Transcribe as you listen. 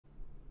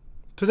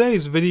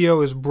Today's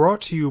video is brought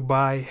to you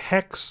by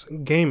Hex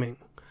Gaming.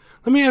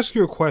 Let me ask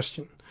you a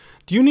question.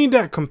 Do you need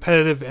that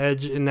competitive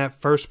edge in that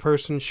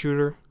first-person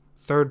shooter,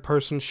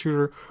 third-person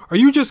shooter? Are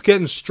you just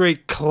getting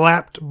straight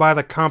clapped by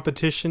the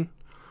competition?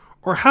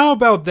 Or how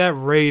about that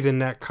raid in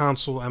that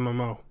console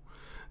MMO?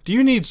 Do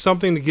you need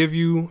something to give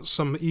you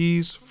some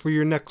ease for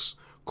your next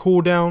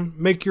cooldown,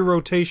 make your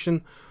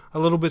rotation a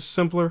little bit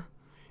simpler?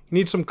 You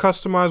need some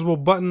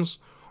customizable buttons?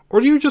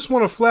 Or do you just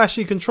want a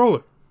flashy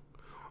controller?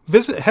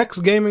 Visit Hex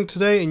Gaming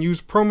today and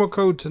use promo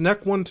code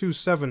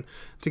TNEC127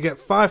 to get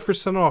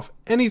 5% off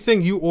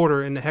anything you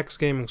order in the Hex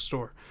Gaming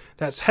store.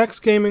 That's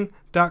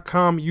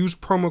hexgaming.com. Use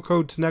promo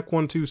code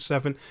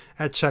TNEC127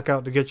 at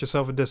checkout to get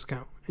yourself a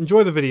discount.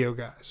 Enjoy the video,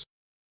 guys.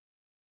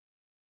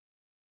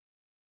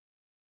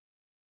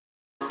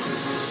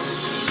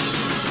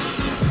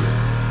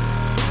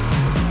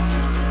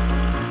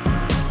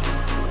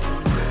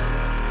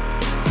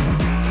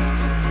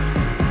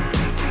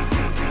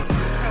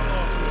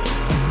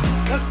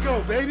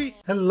 Baby.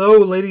 Hello,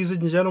 ladies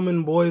and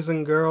gentlemen, boys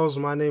and girls.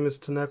 My name is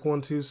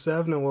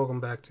TNEC127 and welcome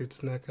back to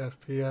TNEC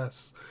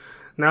FPS.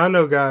 Now, I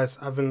know, guys,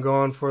 I've been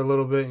gone for a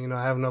little bit.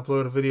 I haven't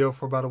uploaded a video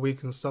for about a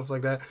week and stuff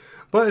like that.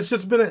 But it's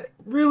just been a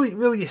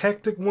really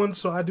hectic one,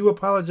 so I do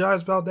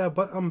apologize about that.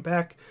 But I'm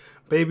back,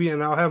 baby,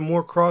 and I'll have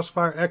more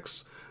Crossfire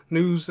X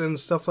news and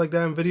stuff like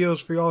that in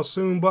videos for y'all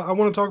soon. But I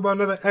want to talk about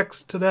another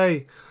X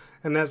today,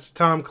 and that's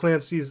Tom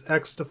Clancy's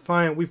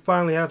Xdefiant. We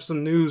finally have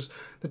some news.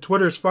 The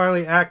Twitter is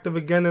finally active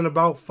again in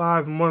about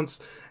 5 months,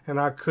 and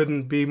I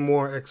couldn't be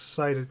more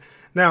excited.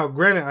 Now,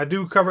 granted, I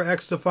do cover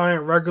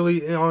Xdefiant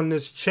regularly on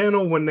this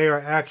channel when they are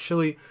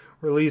actually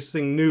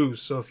releasing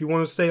news. So if you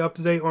want to stay up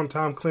to date on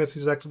Tom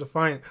Clancy's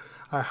Xdefiant,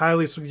 I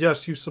highly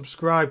suggest you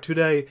subscribe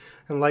today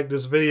and like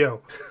this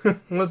video.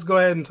 Let's go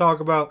ahead and talk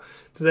about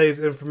today's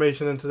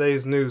information and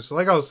today's news. So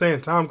like I was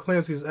saying, Tom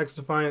Clancy's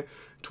Xdefiant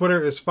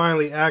Twitter is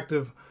finally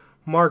active.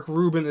 Mark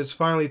Rubin is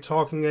finally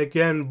talking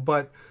again,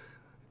 but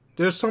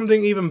there's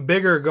something even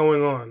bigger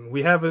going on.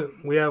 We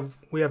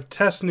have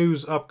test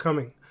news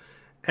upcoming,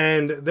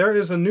 and there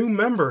is a new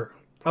member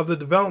of the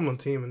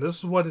development team, and this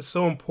is what is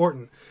so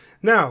important.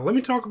 Now, let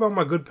me talk about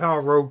my good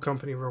pal Rogue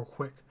Company real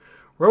quick.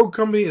 Rogue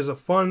Company is a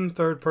fun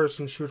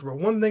third-person shooter, but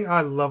one thing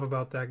I love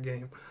about that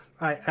game,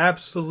 I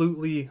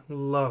absolutely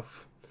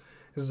love,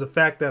 is the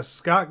fact that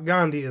Scott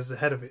Gandhi is the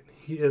head of it.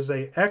 He is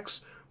a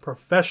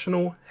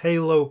ex-professional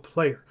Halo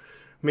player,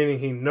 meaning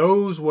he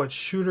knows what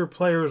shooter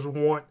players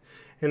want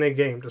in a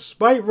game.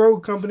 Despite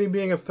Rogue Company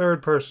being a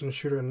third-person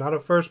shooter and not a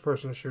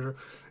first-person shooter,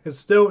 it's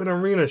still an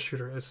arena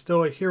shooter. It's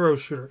still a hero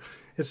shooter.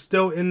 It's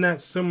still in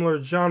that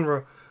similar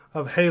genre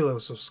of Halo.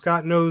 So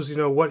Scott knows,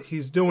 what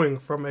he's doing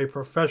from a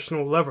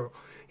professional level.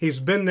 He's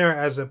been there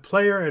as a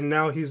player, and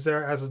now he's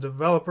there as a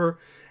developer,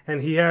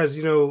 and he has,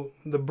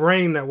 the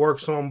brain that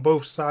works on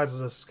both sides of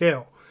the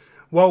scale.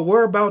 Well,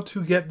 we're about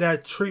to get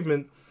that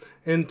treatment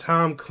in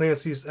Tom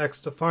Clancy's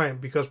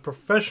Xdefiant, because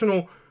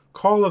professional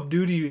Call of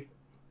Duty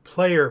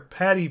player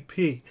Patty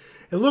P,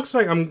 it looks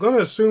like, I'm going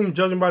to assume,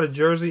 judging by the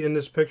jersey in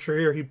this picture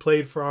here, he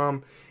played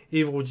for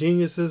Evil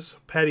Geniuses.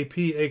 Patty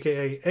P,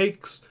 aka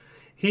Aches,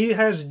 he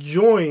has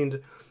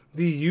joined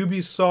the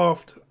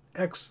Ubisoft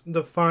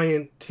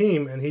Xdefiant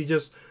team, and he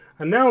just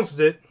announced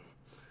it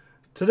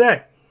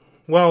today.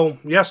 Well,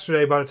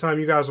 yesterday, by the time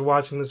you guys are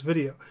watching this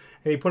video.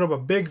 And he put up a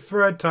big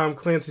thread, Tom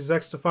Clancy's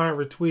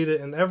Xdefiant,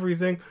 retweeted and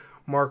everything.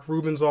 Mark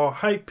Rubin's all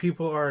hype.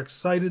 People are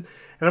excited.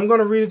 And I'm going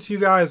to read it to you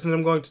guys, and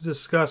I'm going to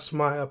discuss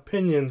my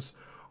opinions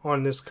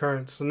on this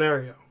current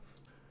scenario.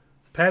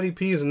 Patty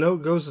P's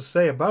note goes to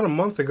say, about a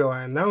month ago,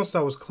 I announced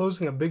I was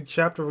closing a big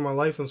chapter of my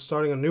life and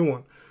starting a new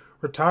one.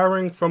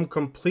 Retiring from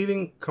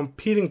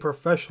competing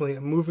professionally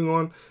and moving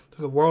on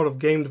to the world of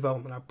game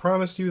development. I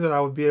promised you that I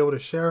would be able to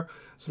share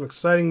some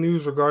exciting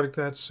news regarding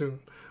that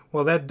soon.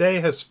 Well, that day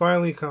has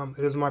finally come.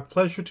 It is my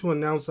pleasure to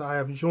announce that I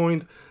have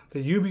joined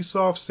the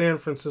Ubisoft San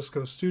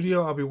Francisco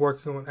studio. I'll be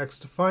working on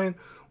Xdefiant,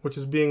 which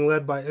is being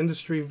led by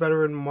industry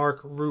veteran Mark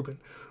Rubin,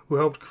 who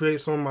helped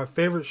create some of my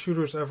favorite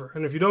shooters ever.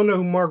 And if you don't know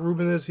who Mark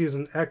Rubin is, he is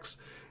an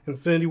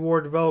ex-Infinity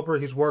Ward developer.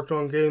 He's worked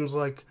on games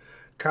like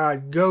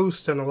COD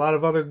Ghost and a lot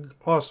of other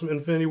awesome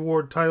Infinity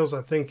Ward titles.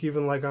 I think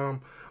even like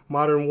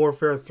Modern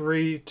Warfare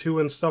 3, 2,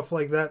 and stuff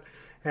like that.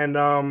 And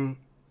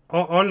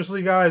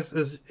honestly,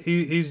 guys,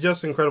 he's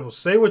just incredible.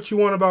 Say what you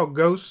want about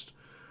Ghost,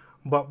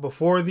 but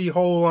before the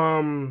whole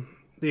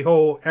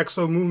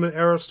Exo movement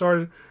era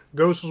started,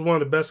 Ghost was one of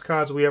the best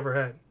CODs we ever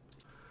had.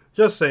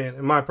 Just saying,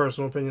 in my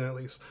personal opinion at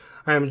least.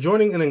 I am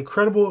joining an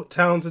incredible,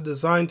 talented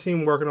design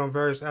team working on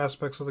various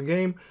aspects of the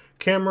game: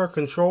 camera,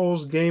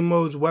 controls, game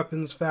modes,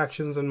 weapons,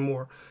 factions, and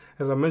more.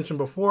 As I mentioned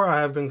before,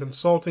 I have been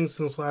consulting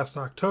since last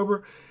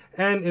October,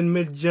 and in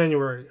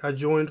mid-January, I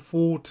joined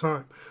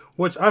full-time,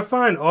 which I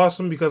find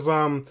awesome because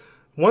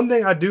one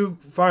thing I do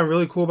find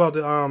really cool about the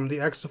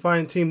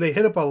Xdefiant team, they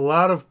hit up a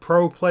lot of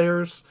pro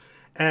players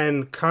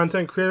and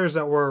content creators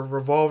that were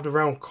revolved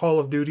around Call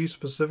of Duty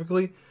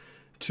specifically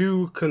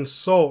to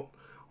consult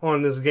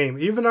on this game.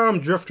 Even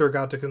Drifter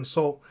got to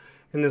consult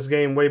in this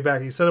game way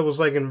back. He said it was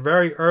like in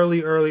very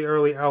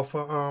early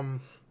alpha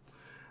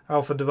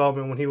alpha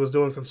development when he was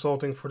doing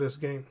consulting for this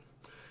game.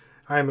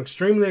 I am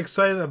extremely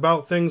excited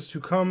about things to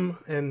come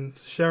and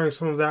sharing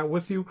some of that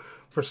with you.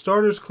 For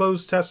starters,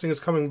 closed testing is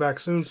coming back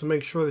soon, so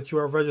make sure that you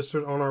are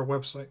registered on our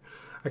website.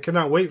 I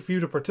cannot wait for you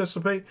to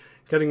participate.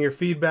 Getting your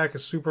feedback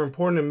is super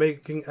important in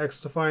making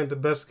Xdefiant the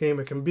best game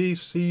it can be.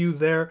 See you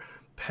there,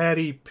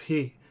 Patty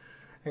P.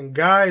 And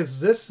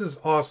guys, this is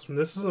awesome.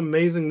 This is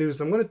amazing news.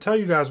 And I'm going to tell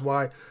you guys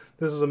why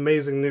this is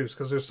amazing news,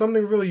 because there's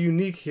something really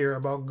unique here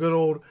about good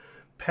old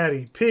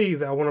Patty P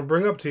that I want to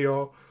bring up to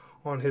y'all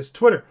on his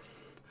Twitter.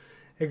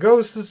 It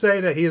goes to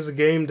say that he is a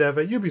game dev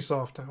at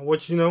Ubisoft now,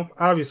 which, you know,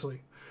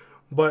 obviously.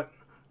 But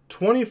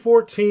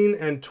 2014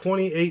 and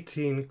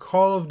 2018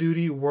 Call of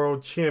Duty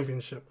World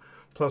Championship,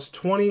 plus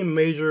 20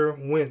 major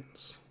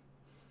wins.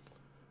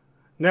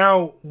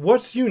 Now,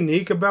 what's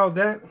unique about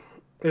that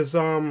is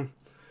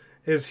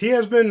he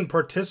has been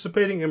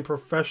participating in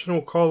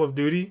professional Call of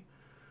Duty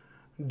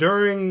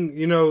during,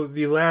 you know,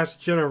 the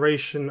last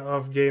generation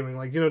of gaming.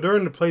 Like, you know,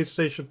 during the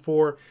PlayStation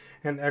 4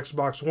 and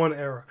Xbox One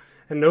era.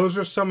 And those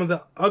are some of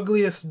the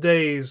ugliest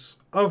days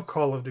of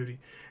Call of Duty.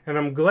 And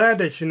I'm glad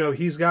that, you know,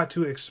 he's got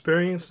to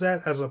experience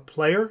that as a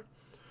player,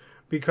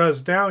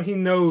 because now he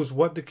knows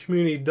what the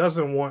community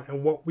doesn't want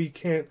and what we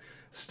can't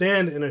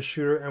stand in a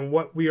shooter and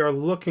what we are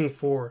looking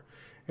for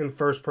in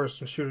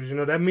first-person shooters. You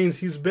know, that means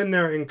he's been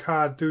there in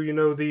COD through, you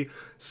know, the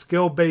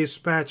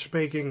skill-based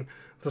matchmaking,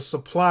 the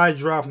supply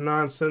drop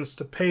nonsense,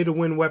 the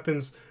pay-to-win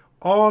weapons,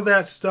 all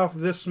that stuff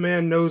this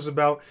man knows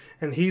about,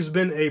 and he's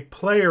been a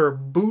player,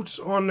 boots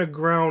on the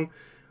ground,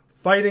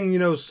 fighting, you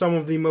know, some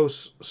of the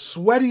most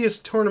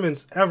sweatiest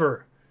tournaments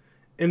ever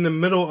in the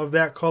middle of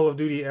that Call of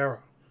Duty era.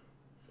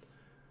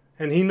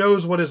 And he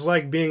knows what it's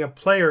like being a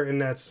player in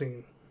that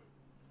scene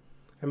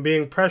and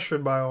being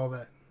pressured by all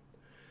that.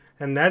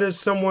 And that is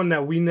someone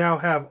that we now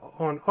have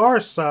on our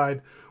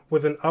side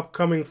with an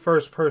upcoming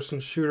first-person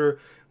shooter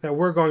that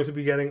we're going to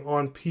be getting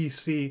on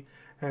PC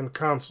and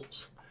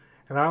consoles.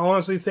 And I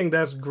honestly think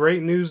that's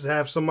great news to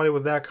have somebody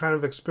with that kind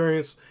of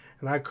experience,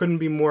 and I couldn't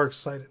be more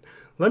excited.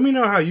 Let me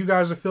know how you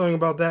guys are feeling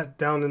about that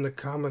down in the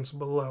comments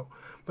below.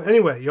 But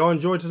anyway, y'all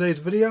enjoyed today's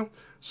video?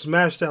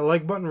 Smash that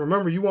like button.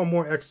 Remember, you want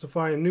more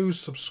Xdefiant news,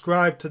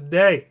 subscribe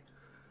today.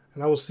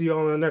 And I will see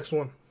y'all in the next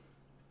one.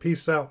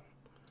 Peace out.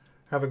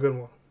 Have a good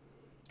one.